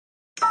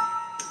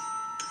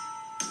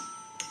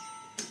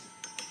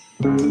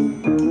Welcome,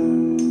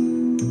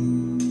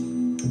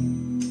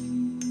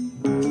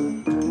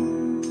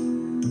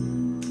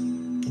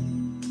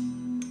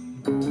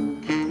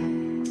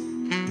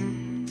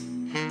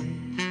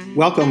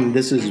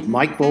 this is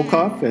Mike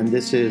Volkov, and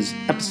this is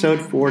episode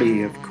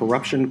 40 of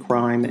Corruption,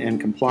 Crime, and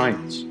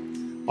Compliance.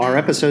 Our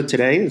episode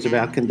today is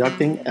about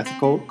conducting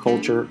ethical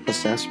culture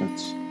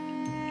assessments.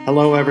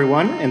 Hello,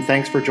 everyone, and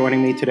thanks for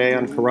joining me today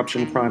on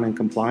Corruption, Crime, and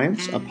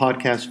Compliance, a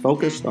podcast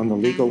focused on the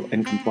legal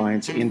and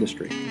compliance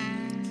industry.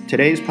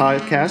 Today's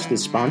podcast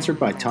is sponsored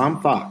by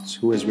Tom Fox,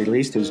 who has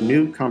released his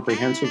new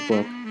comprehensive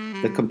book,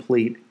 The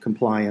Complete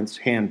Compliance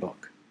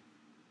Handbook.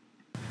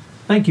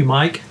 Thank you,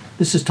 Mike.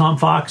 This is Tom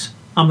Fox.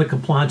 I'm the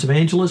Compliance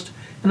Evangelist,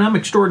 and I'm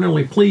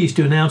extraordinarily pleased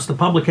to announce the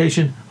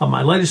publication of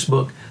my latest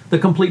book, The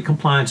Complete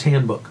Compliance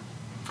Handbook.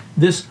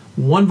 This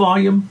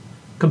one-volume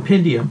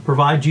compendium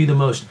provides you the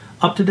most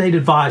up-to-date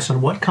advice on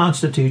what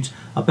constitutes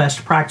a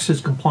best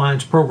practices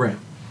compliance program.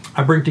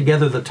 I bring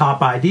together the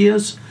top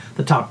ideas,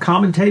 the top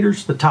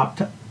commentators, the top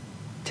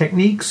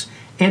techniques,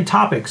 and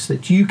topics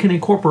that you can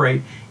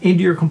incorporate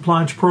into your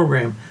compliance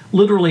program,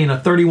 literally in a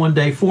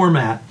 31-day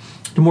format,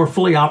 to more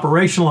fully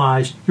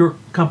operationalize your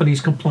company's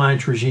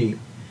compliance regime.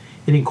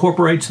 It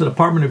incorporates the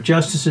Department of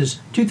Justice's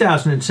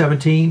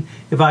 2017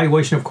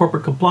 Evaluation of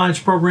Corporate Compliance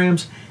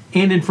Programs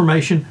and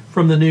information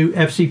from the new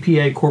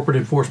FCPA Corporate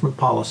Enforcement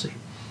Policy.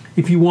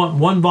 If you want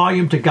one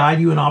volume to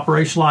guide you in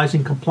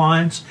operationalizing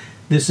compliance,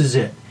 this is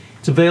it.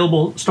 It's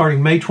available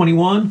starting May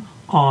 21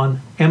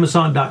 on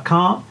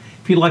Amazon.com.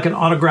 If you'd like an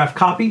autographed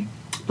copy,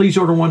 please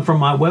order one from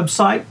my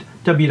website,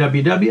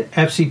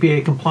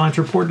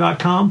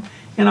 www.fcpacompliancereport.com,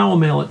 and I will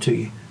mail it to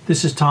you.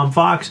 This is Tom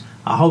Fox.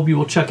 I hope you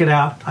will check it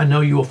out. I know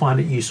you will find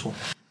it useful.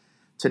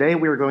 Today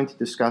we are going to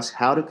discuss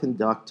how to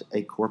conduct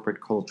a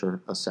corporate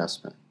culture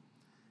assessment.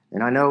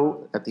 And I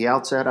know at the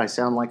outset I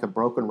sound like a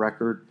broken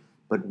record,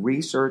 but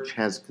research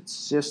has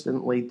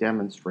consistently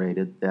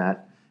demonstrated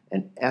that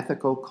an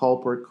ethical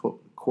corporate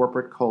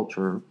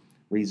culture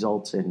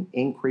results in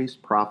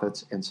increased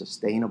profits and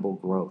sustainable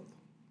growth.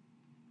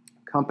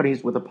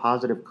 Companies with a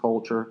positive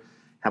culture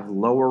have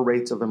lower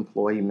rates of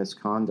employee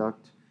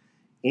misconduct,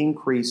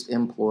 increased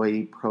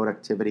employee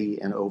productivity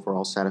and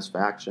overall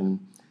satisfaction,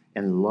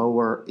 and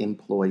lower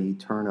employee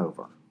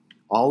turnover.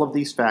 All of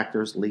these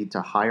factors lead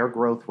to higher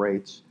growth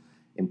rates,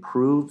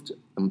 improved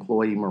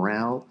employee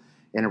morale,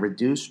 and a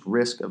reduced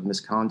risk of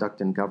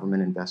misconduct in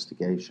government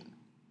investigation.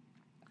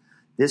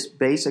 This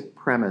basic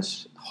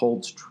premise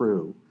holds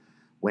true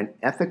when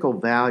ethical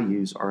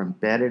values are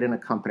embedded in a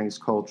company's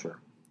culture,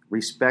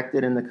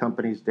 respected in the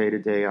company's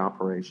day-to-day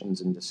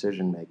operations and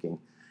decision-making,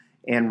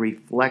 and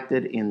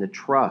reflected in the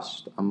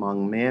trust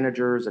among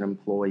managers and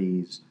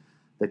employees,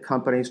 the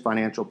company's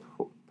financial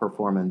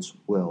performance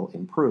will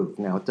improve.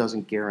 Now, it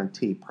doesn't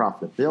guarantee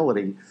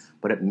profitability,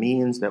 but it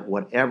means that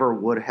whatever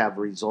would have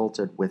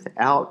resulted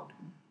without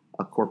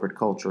a corporate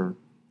culture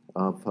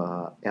of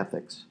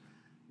ethics,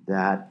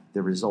 that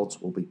the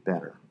results will be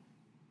better.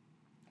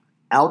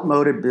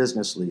 Outmoded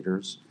business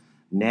leaders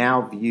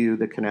now view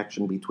the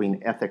connection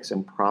between ethics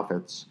and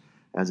profits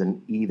as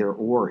an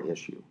either-or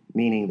issue,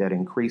 meaning that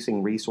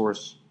increasing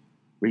resources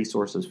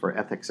for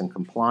ethics and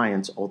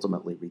compliance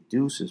ultimately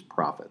reduces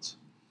profits.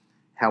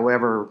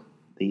 However,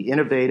 the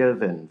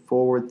innovative and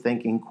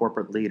forward-thinking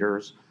corporate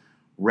leaders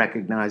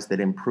recognize that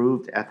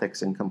improved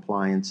ethics and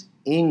compliance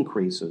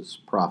increases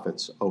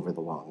profits over the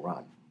long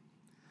run.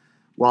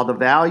 While the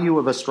value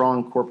of a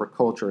strong corporate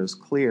culture is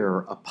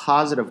clear, a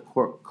positive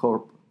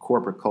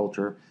corporate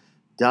culture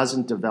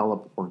doesn't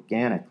develop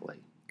organically.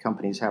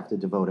 Companies have to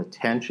devote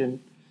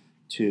attention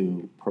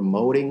to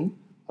promoting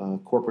a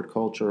corporate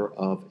culture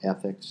of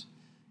ethics,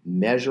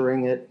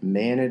 measuring it,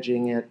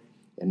 managing it,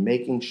 and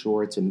making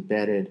sure it's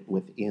embedded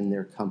within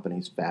their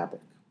company's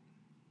fabric.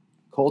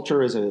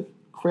 Culture is a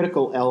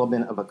critical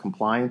element of a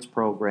compliance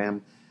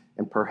program,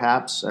 and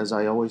perhaps, as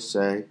I always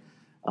say,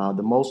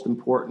 the most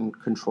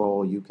important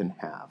control you can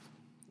have,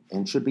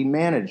 and should be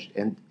managed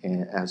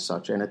as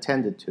such and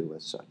attended to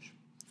as such.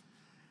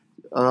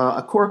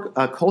 A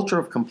culture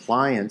of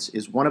compliance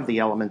is one of the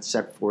elements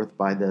set forth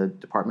by the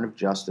Department of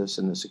Justice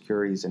and the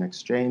Securities and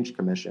Exchange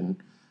Commission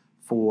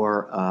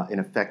for an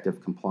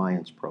effective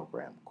compliance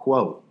program.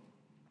 Quote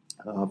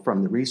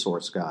from the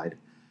resource guide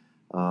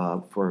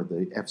for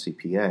the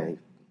FCPA,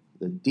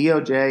 the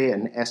DOJ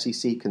and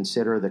SEC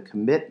consider the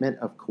commitment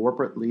of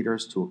corporate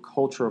leaders to a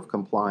culture of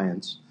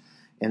compliance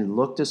and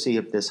look to see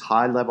if this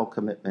high-level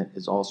commitment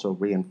is also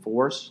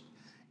reinforced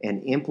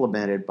and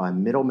implemented by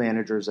middle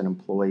managers and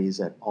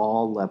employees at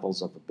all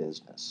levels of the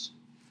business.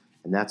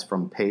 And that's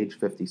from page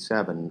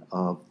 57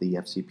 of the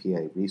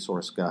FCPA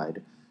Resource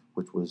Guide,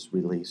 which was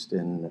released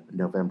in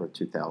November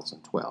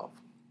 2012.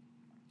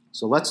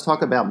 So let's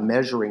talk about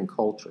measuring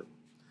culture.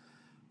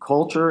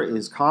 Culture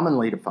is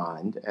commonly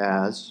defined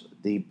as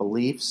the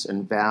beliefs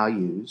and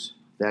values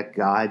that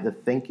guide the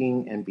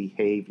thinking and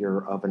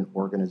behavior of an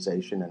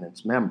organization and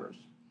its members.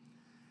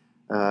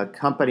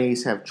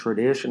 Companies have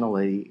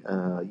traditionally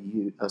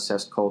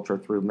assessed culture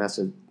through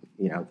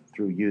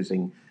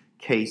using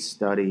case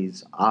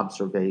studies,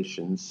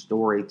 observations,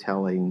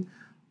 storytelling,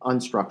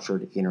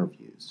 unstructured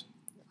interviews.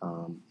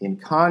 In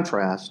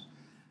contrast,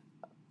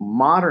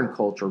 modern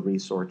culture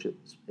research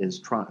is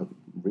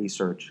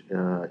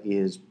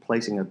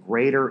placing a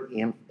greater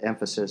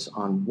emphasis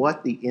on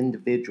what the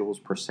individual's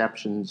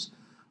perceptions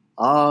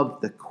of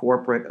the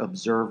corporate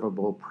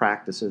observable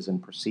practices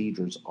and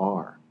procedures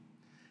are,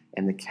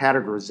 and the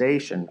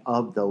categorization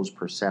of those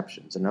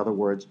perceptions. In other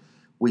words,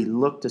 we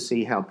look to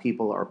see how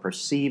people are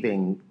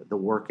perceiving the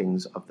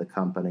workings of the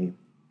company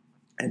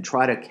and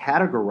try to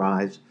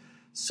categorize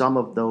some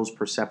of those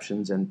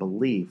perceptions and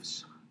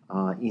beliefs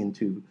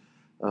into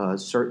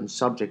certain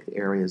subject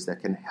areas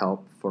that can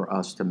help for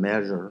us to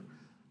measure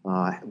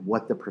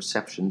what the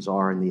perceptions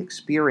are and the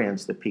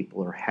experience that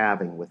people are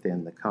having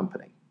within the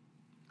company.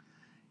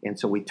 And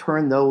so we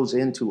turn those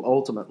into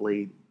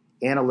ultimately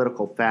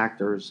analytical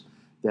factors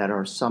that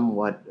are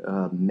somewhat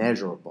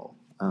measurable,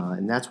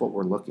 and that's what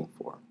we're looking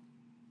for.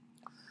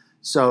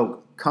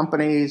 So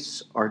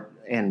companies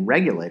and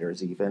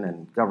regulators even,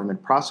 and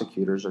government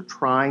prosecutors are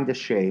trying to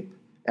shape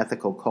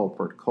ethical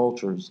corporate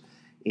cultures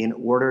in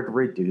order to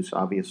reduce,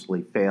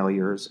 obviously,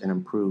 failures and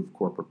improve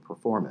corporate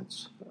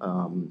performance.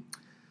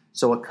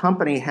 So a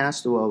company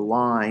has to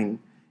align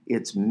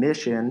its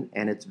mission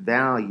and its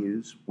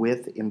values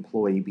with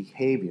employee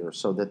behavior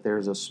so that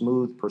there's a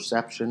smooth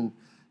perception,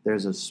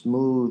 there's a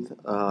smooth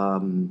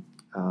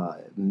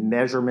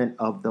measurement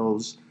of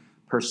those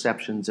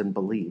perceptions and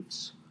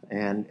beliefs.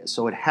 And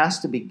so it has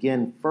to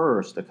begin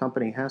first, a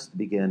company has to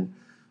begin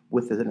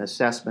with an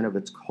assessment of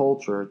its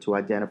culture to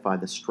identify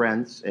the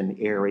strengths and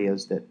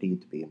areas that need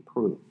to be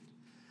improved.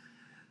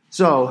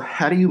 So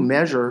how do you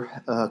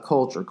measure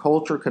culture?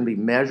 Culture can be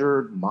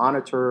measured,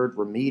 monitored,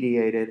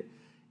 remediated,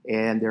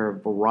 and there are a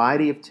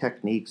variety of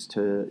techniques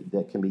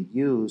that can be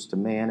used to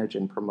manage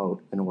and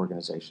promote an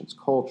organization's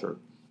culture.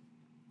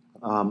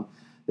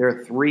 There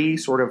are three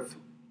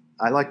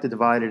I like to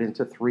divide it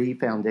into three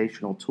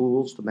foundational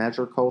tools to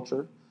measure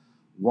culture.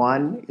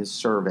 One is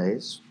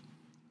surveys,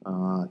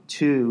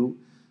 two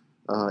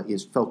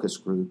is focus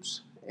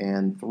groups,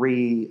 and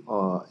three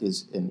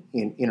is in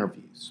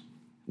interviews.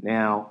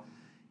 Now,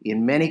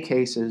 in many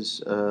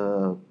cases,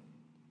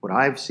 what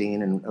I've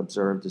seen and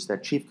observed is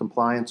that chief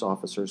compliance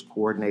officers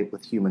coordinate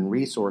with human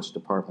resource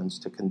departments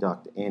to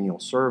conduct annual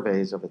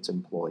surveys of its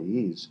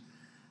employees.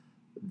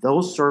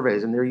 Those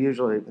surveys,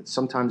 and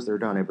sometimes they're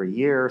done every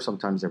year,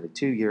 sometimes every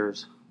 2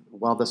 years.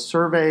 While the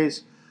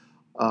surveys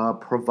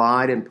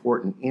provide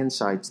important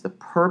insights, the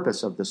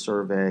purpose of the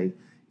survey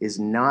is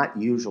not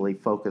usually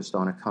focused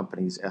on a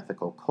company's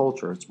ethical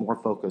culture. It's more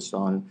focused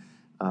on,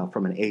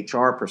 from an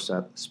HR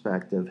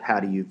perspective, how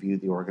do you view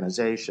the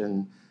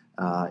organization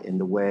in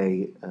the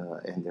way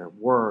and their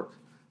work,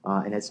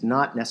 and it's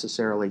not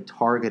necessarily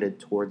targeted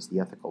towards the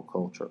ethical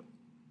culture.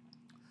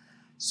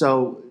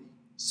 So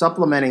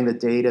supplementing the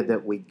data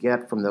that we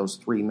get from those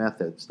three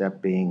methods,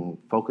 that being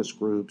focus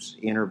groups,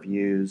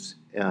 interviews,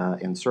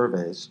 and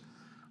surveys,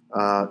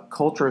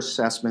 culture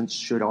assessments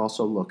should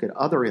also look at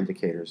other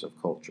indicators of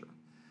culture.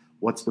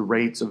 What's the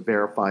rates of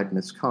verified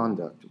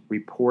misconduct,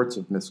 reports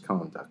of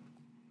misconduct,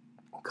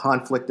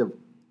 conflict of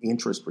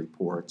interest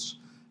reports,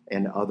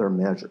 and other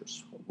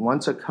measures.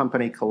 Once a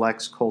company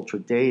collects culture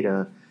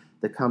data,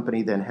 the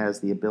company then has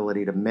the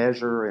ability to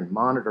measure and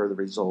monitor the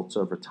results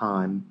over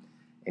time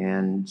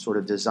and sort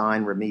of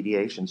design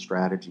remediation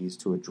strategies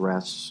to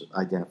address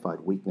identified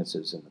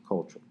weaknesses in the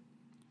culture.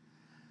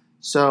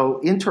 So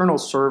internal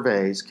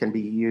surveys can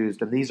be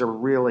used, and these are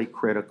really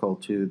critical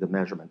to the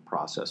measurement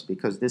process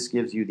because this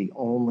gives you the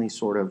only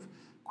sort of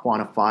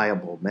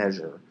quantifiable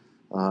measure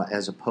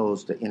as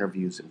opposed to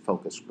interviews and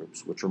focus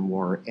groups, which are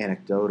more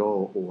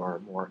anecdotal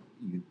or more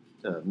you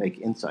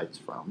make insights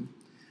from.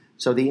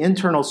 So the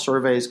internal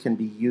surveys can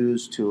be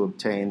used to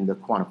obtain the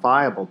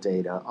quantifiable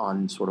data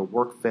on sort of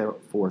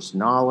workforce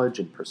knowledge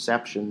and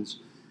perceptions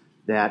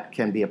that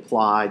can be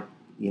applied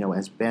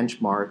as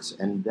benchmarks,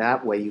 and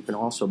that way you can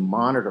also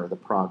monitor the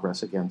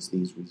progress against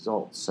these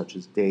results, such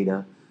as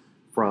data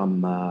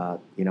from,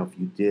 if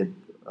you did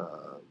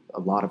a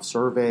lot of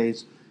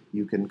surveys,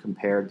 you can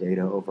compare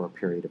data over a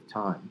period of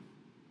time.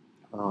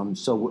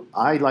 So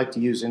I like to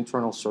use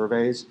internal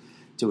surveys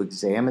to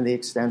examine the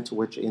extent to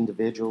which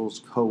individuals,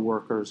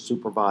 coworkers,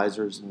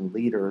 supervisors, and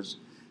leaders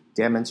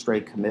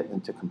demonstrate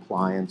commitment to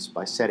compliance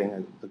by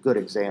setting a good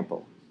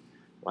example,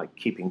 like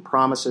keeping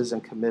promises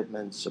and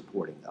commitments,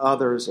 supporting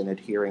others, and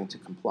adhering to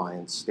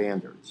compliance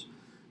standards.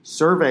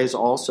 Surveys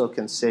also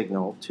can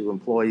signal to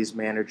employees,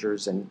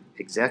 managers, and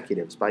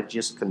executives by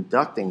just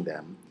conducting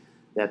them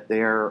that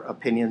their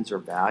opinions are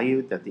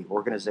valued, that the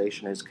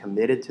organization is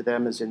committed to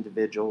them as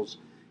individuals,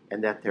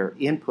 and that their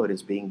input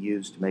is being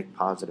used to make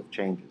positive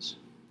changes.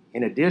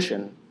 In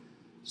addition,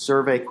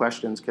 survey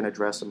questions can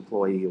address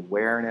employee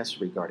awareness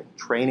regarding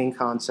training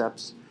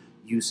concepts,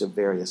 use of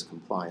various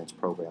compliance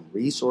program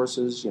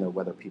resources,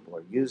 whether people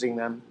are using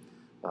them,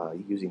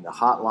 using the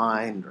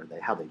hotline, or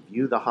how they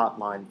view the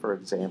hotline, for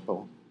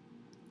example,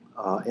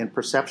 and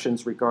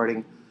perceptions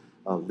regarding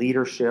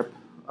leadership,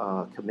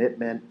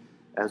 commitment,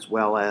 as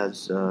well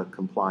as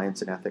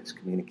compliance and ethics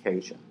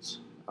communications.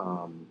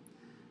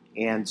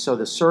 And so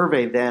the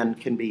survey then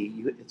can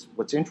be,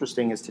 what's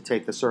interesting is to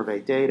take the survey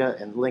data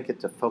and link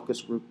it to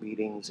focus group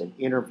meetings and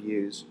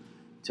interviews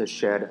to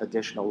shed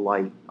additional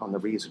light on the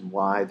reason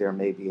why there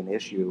may be an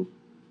issue,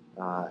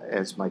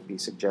 as might be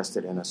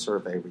suggested in a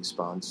survey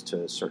response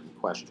to certain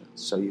questions.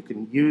 So you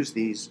can use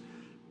these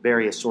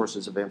various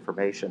sources of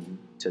information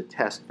to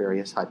test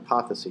various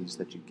hypotheses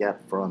that you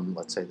get from,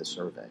 let's say, the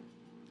survey.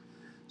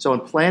 So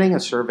in planning a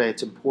survey,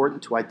 it's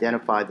important to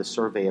identify the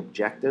survey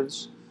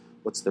objectives.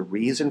 What's the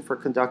reason for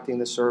conducting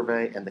the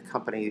survey, and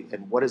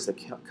what does the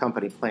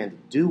company plan to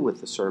do with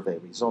the survey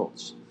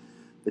results?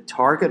 The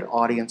target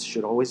audience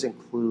should always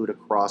include a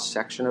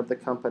cross-section of the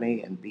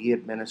company and be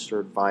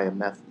administered via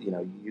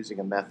using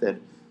a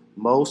method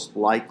most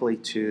likely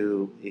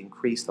to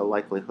increase the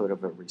likelihood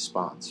of a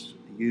response,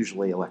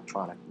 usually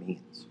electronic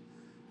means,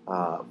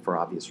 for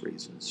obvious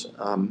reasons.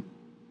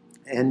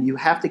 And you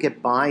have to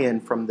get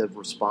buy-in from the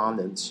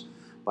respondents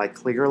by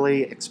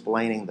clearly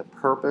explaining the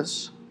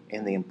purpose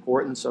and the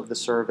importance of the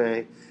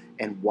survey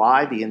and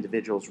why the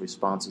individual's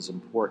response is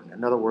important.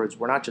 In other words,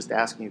 we're not just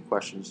asking you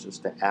questions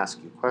just to ask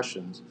you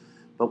questions,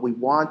 but we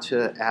want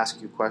to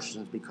ask you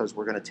questions because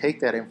we're going to take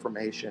that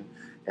information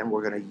and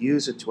we're going to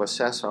use it to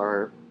assess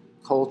our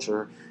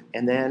culture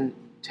and then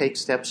take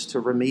steps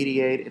to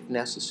remediate if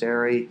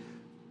necessary,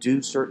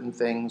 do certain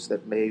things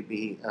that may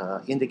be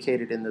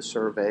indicated in the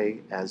survey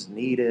as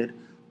needed,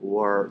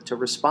 or to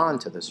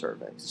respond to the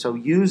survey. So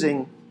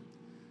using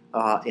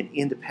an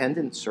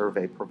independent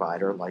survey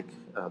provider like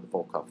the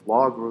Volkov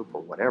Law Group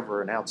or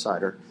whatever, an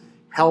outsider,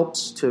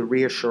 helps to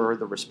reassure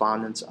the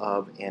respondents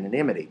of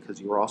anonymity, because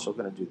you're also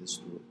going to do this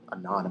through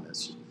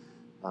anonymous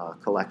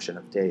collection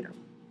of data.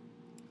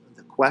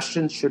 The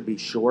questions should be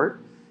short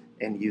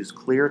and use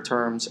clear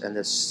terms, and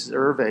this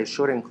survey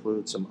should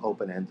include some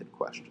open-ended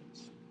questions.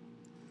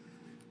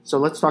 So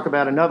let's talk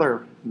about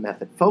another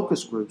method.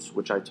 Focus groups,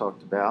 which I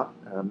talked about,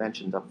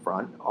 mentioned up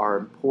front,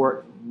 are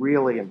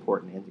really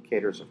important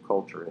indicators of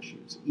culture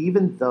issues.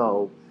 Even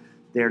though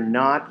they're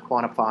not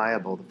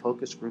quantifiable, the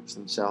focus groups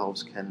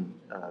themselves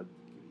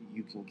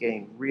you can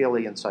gain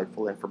really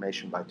insightful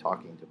information by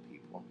talking to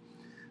people,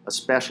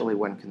 especially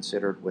when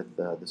considered with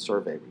the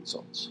survey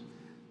results.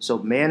 So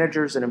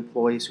managers and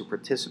employees who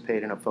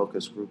participate in a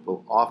focus group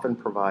will often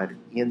provide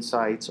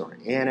insights or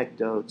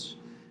anecdotes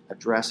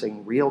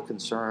addressing real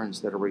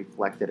concerns that are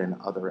reflected in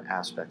other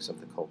aspects of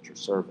the culture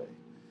survey.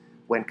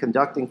 When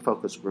conducting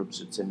focus groups,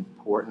 it's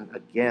important,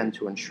 again,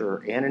 to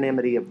ensure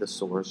anonymity of the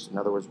source. In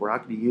other words, we're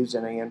not going to use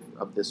any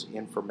of this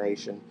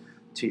information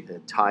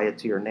to tie it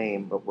to your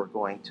name, but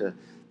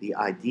the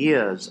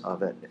ideas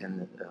of it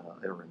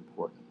are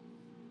important.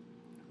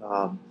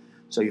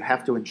 So you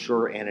have to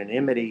ensure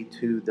anonymity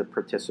to the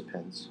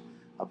participants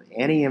of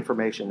any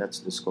information that's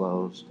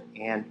disclosed,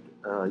 and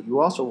you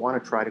also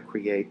want to try to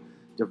create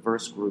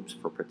diverse groups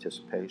for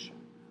participation.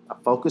 A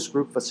focus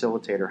group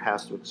facilitator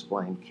has to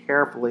explain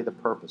carefully the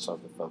purpose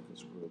of the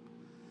focus group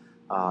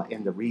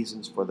and the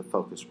reasons for the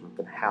focus group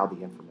and how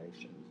the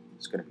information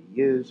is going to be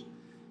used.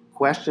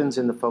 Questions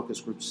in the focus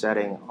group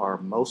setting are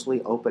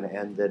mostly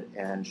open-ended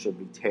and should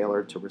be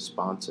tailored to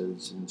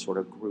responses and sort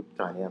of group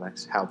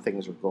dynamics, how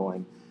things are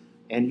going.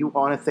 And you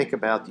want to think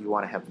about, do you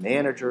want to have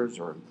managers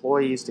or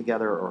employees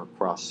together or a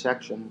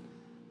cross-section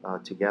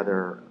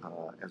together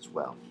as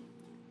well.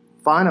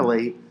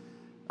 Finally,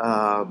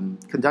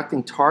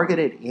 conducting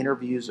targeted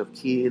interviews of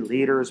key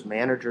leaders,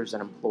 managers,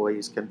 and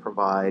employees can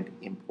provide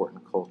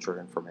important culture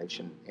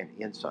information and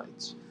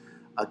insights.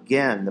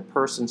 Again, the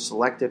person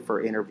selected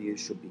for interviews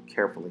should be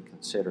carefully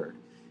considered.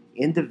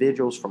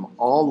 Individuals from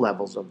all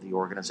levels of the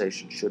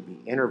organization should be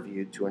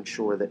interviewed to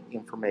ensure that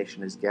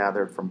information is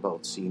gathered from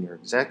both senior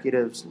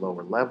executives,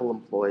 lower-level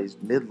employees,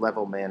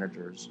 mid-level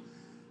managers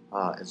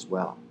as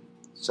well.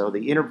 So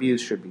the interviews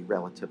should be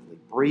relatively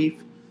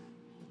brief.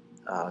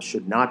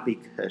 Should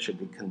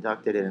be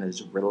conducted in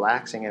as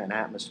relaxing an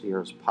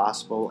atmosphere as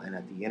possible and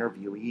at the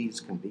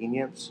interviewee's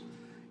convenience.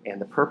 And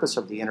the purpose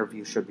of the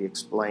interview should be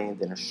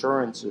explained, and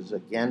assurances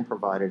again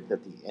provided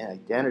that the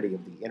identity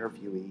of the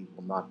interviewee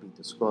will not be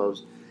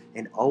disclosed.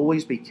 And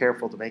always be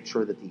careful to make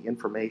sure that the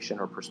information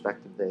or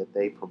perspective that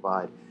they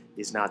provide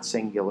is not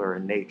singular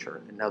in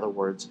nature. In other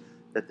words,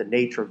 that the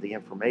nature of the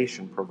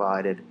information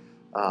provided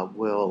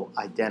will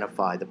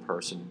identify the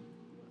person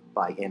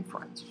by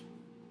inference.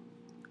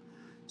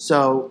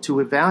 So to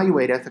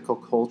evaluate ethical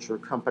culture,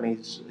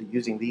 companies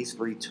using these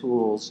three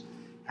tools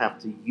have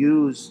to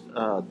use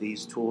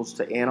these tools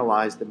to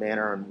analyze the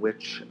manner in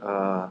which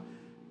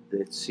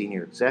the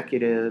senior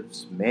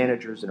executives,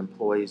 managers, and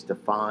employees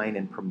define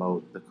and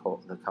promote the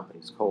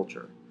company's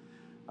culture.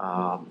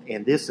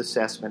 And this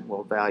assessment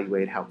will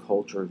evaluate how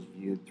culture is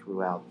viewed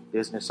throughout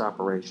business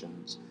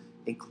operations,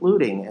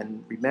 including,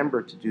 and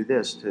remember to do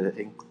this, to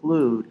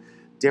include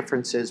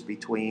differences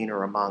between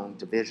or among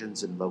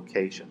divisions and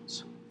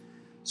locations.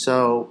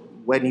 So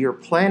when you're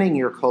planning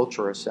your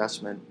culture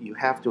assessment, you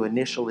have to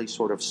initially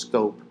sort of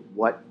scope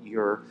what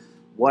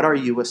are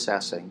you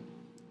assessing,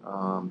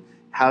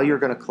 how you're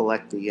going to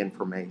collect the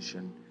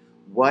information,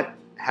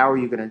 how are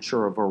you going to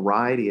ensure a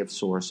variety of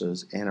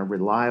sources and a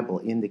reliable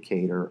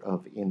indicator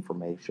of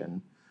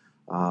information?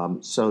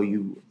 So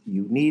you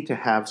need to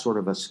have sort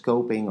of a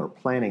scoping or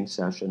planning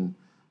session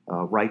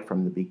right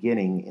from the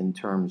beginning in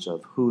terms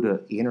of who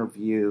to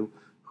interview,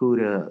 who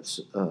to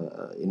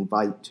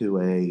invite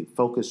to a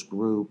focus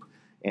group,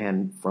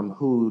 and from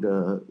who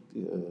to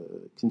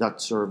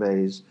conduct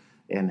surveys,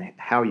 and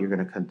how you're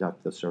going to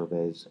conduct the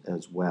surveys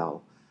as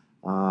well.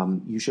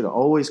 You should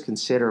always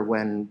consider,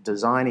 when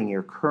designing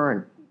your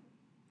current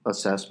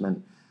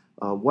assessment,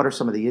 what are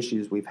some of the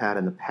issues we've had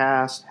in the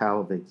past,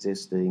 how have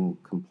existing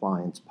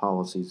compliance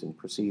policies and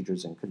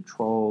procedures and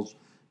controls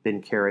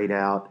been carried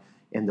out,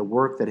 and the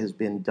work that has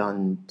been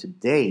done to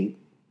date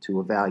to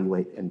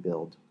evaluate and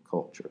build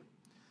culture.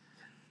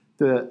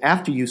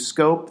 After you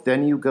scope,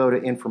 then you go to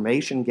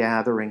information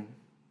gathering,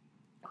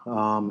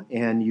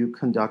 and you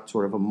conduct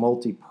sort of a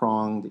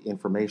multi-pronged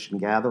information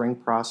gathering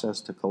process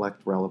to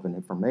collect relevant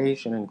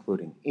information,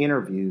 including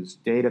interviews,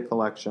 data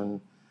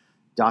collection,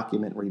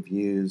 document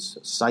reviews.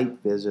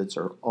 Site visits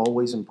are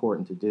always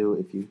important to do.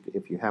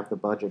 If you have the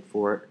budget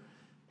for it,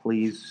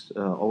 please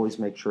always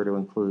make sure to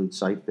include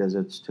site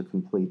visits to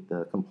complete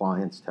the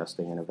compliance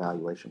testing and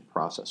evaluation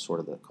process, sort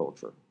of the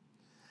culture.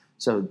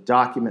 So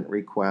document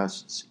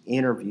requests,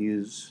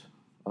 interviews,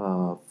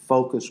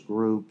 focus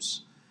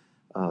groups,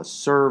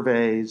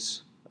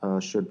 surveys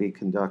should be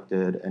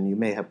conducted, and you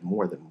may have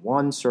more than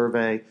one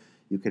survey.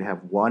 You could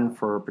have one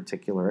for a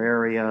particular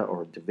area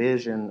or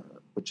division,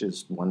 which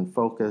is one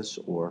focus,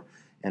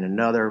 and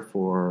another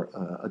for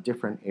a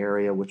different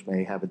area, which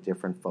may have a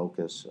different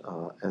focus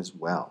as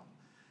well.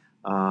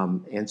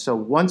 And so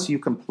once you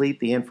complete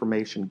the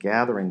information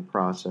gathering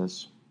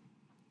process,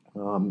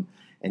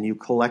 and you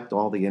collect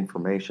all the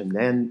information,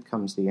 then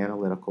comes the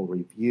analytical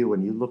review,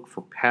 and you look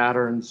for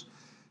patterns,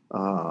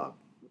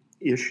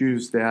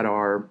 issues that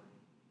are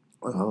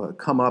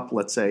come up,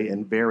 let's say,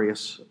 in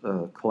various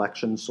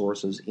collection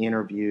sources,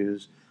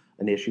 interviews.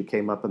 An issue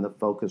came up in the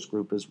focus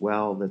group as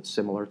well that's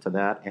similar to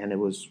that, and it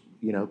was,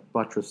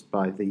 buttressed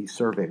by the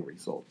survey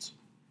results.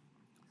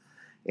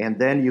 And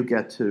then you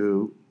get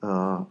to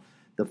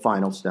the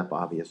final step,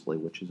 obviously,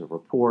 which is a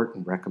report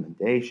and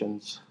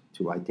recommendations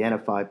to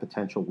identify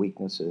potential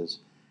weaknesses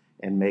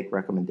and make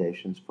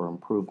recommendations for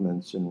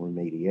improvements and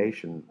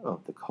remediation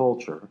of the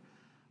culture.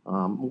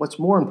 What's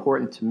more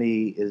important to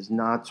me is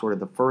not sort of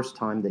the first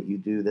time that you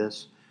do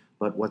this,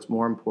 but what's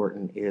more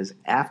important is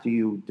after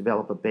you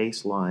develop a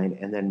baseline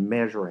and then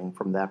measuring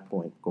from that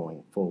point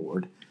going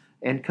forward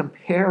and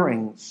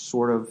comparing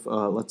sort of,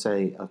 let's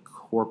say, a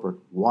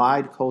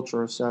corporate-wide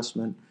culture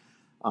assessment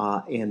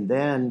and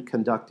then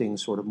conducting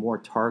sort of more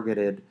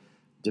targeted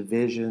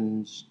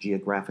divisions,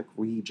 geographic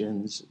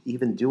regions,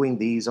 even doing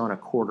these on a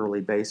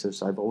quarterly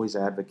basis. I've always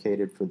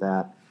advocated for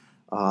that.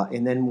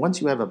 And then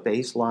once you have a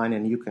baseline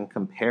and you can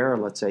compare,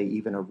 let's say,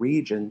 even a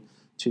region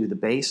to the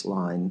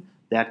baseline,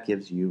 that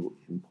gives you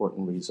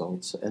important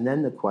results. And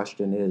then the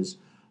question is,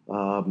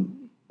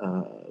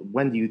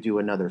 when do you do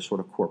another sort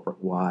of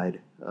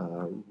corporate-wide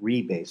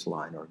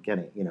re-baseline or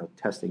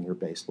testing your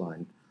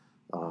baseline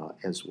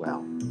as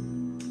well?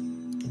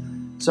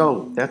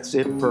 So that's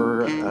it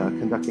for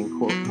conducting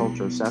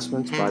culture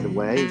assessments. By the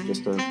way,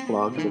 just a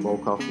plug, the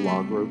Volkov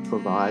Law Group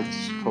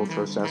provides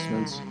culture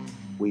assessments.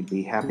 We'd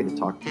be happy to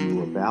talk to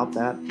you about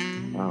that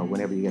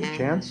whenever you get a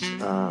chance,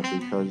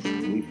 because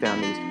we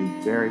found these to be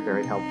very,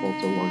 very helpful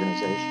to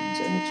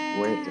organizations, and it's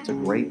great. It's a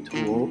great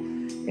tool.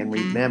 And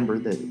remember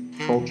that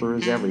culture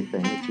is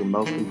everything. It's your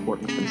most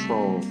important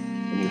control,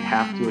 and you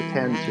have to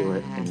attend to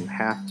it, and you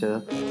have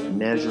to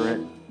measure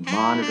it,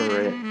 monitor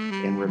it,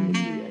 and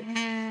remediate.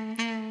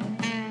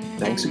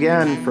 Thanks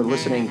again for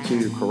listening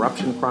to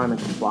Corruption, Crime, and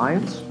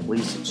Compliance.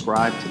 Please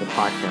subscribe to the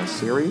podcast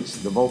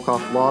series. The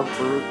Volkov Law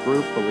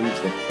Group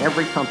believes that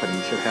every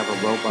company should have a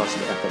robust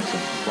ethics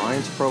and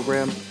compliance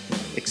program.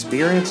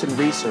 Experience and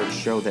research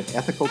show that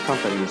ethical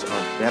companies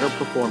are better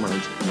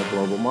performers in the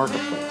global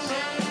marketplace.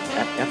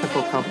 At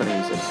ethical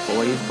companies,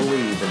 employees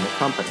believe in the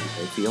company,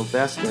 they feel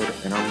vested,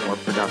 and are more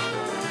productive.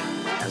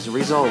 As a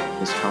result,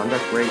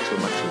 misconduct rates are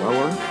much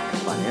lower, and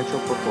financial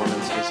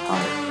performance is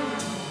higher.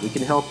 We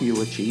can help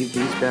you achieve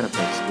these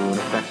benefits through an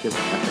effective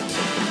ethics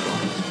and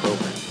compliance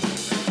program.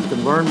 You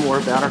can learn more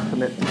about our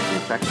commitment to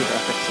effective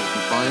ethics and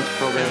compliance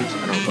programs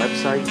at our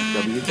website,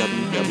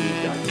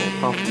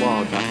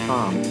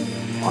 www.volkovlaw.com,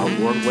 our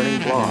award-winning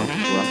blog,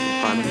 Corruption,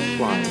 Crime, and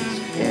Compliance,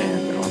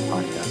 and our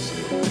podcast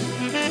series.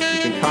 You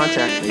can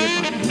contact me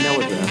at my email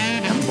address,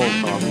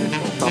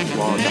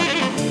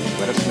 mvolkov@volkovlaw.com.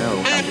 Let us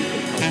know how we can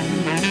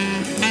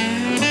help you.